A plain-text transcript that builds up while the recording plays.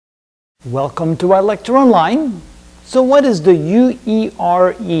Welcome to our lecture online. So what is the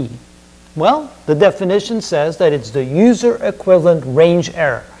UERE? Well, the definition says that it's the user equivalent range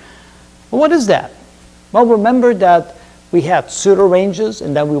error. Well, what is that? Well, remember that we had pseudo ranges,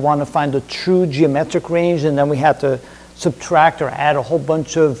 and then we want to find the true geometric range, and then we had to subtract or add a whole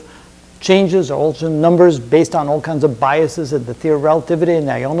bunch of changes or also numbers based on all kinds of biases in the theory of relativity, in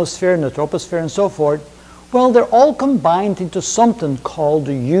the ionosphere, in the troposphere, and so forth. Well, they're all combined into something called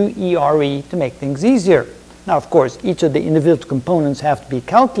the UERE to make things easier. Now, of course, each of the individual components have to be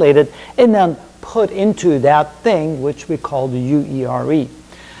calculated and then put into that thing which we call the UERE.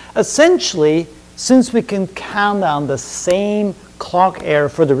 Essentially, since we can count on the same clock error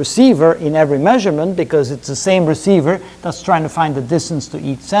for the receiver in every measurement, because it's the same receiver that's trying to find the distance to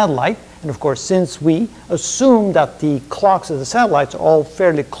each satellite, and of course, since we assume that the clocks of the satellites are all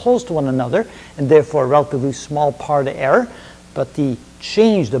fairly close to one another, and therefore a relatively small part of error, but the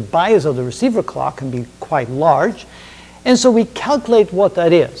change, the bias of the receiver clock can be quite large, and so we calculate what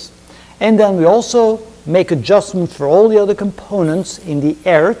that is. And then we also make adjustments for all the other components in the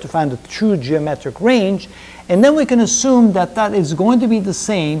error to find the true geometric range, and then we can assume that that is going to be the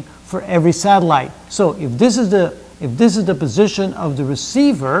same for every satellite. So if this is the position of the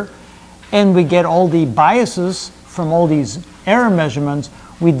receiver, and we get all the biases from all these error measurements,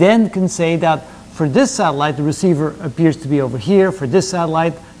 we then can say that for this satellite, the receiver appears to be over here. For this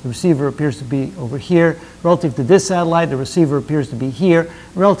satellite, the receiver appears to be over here. Relative to this satellite, the receiver appears to be here.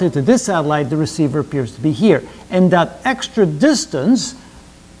 Relative to this satellite, the receiver appears to be here. And that extra distance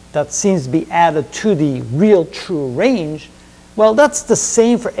that seems to be added to the real true range, well, that's the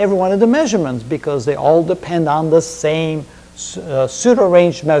same for every one of the measurements because they all depend on the same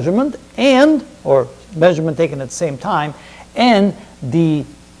pseudo-range measurement or measurement taken at the same time, and the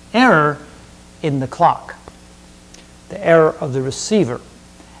error in the clock, the error of the receiver.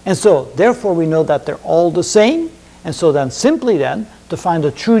 And so, therefore, we know that they're all the same, and so then simply then, to find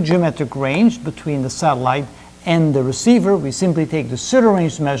the true geometric range between the satellite and the receiver, we simply take the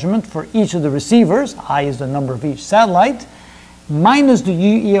pseudo-range measurement for each of the receivers, I is the number of each satellite, minus the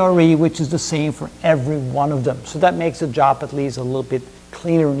UERE, which is the same for every one of them. So that makes the job at least a little bit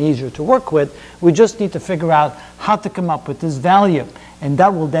cleaner and easier to work with. We just need to figure out how to come up with this value. And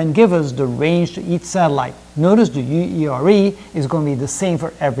that will then give us the range to each satellite. Notice the UERE is going to be the same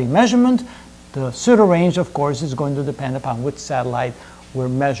for every measurement. The pseudo range, of course, is going to depend upon which satellite we're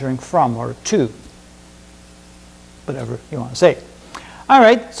measuring from or to, whatever you want to say. All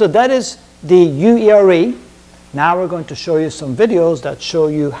right, so that is the UERE. Now we're going to show you some videos that show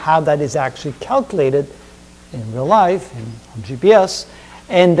you how that is actually calculated in real life, on GPS,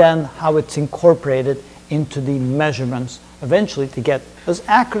 and then how it's incorporated into the measurements eventually to get as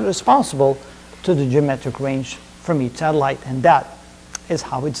accurate as possible to the geometric range from each satellite, and that is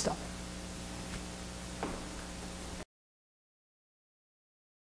how it's done.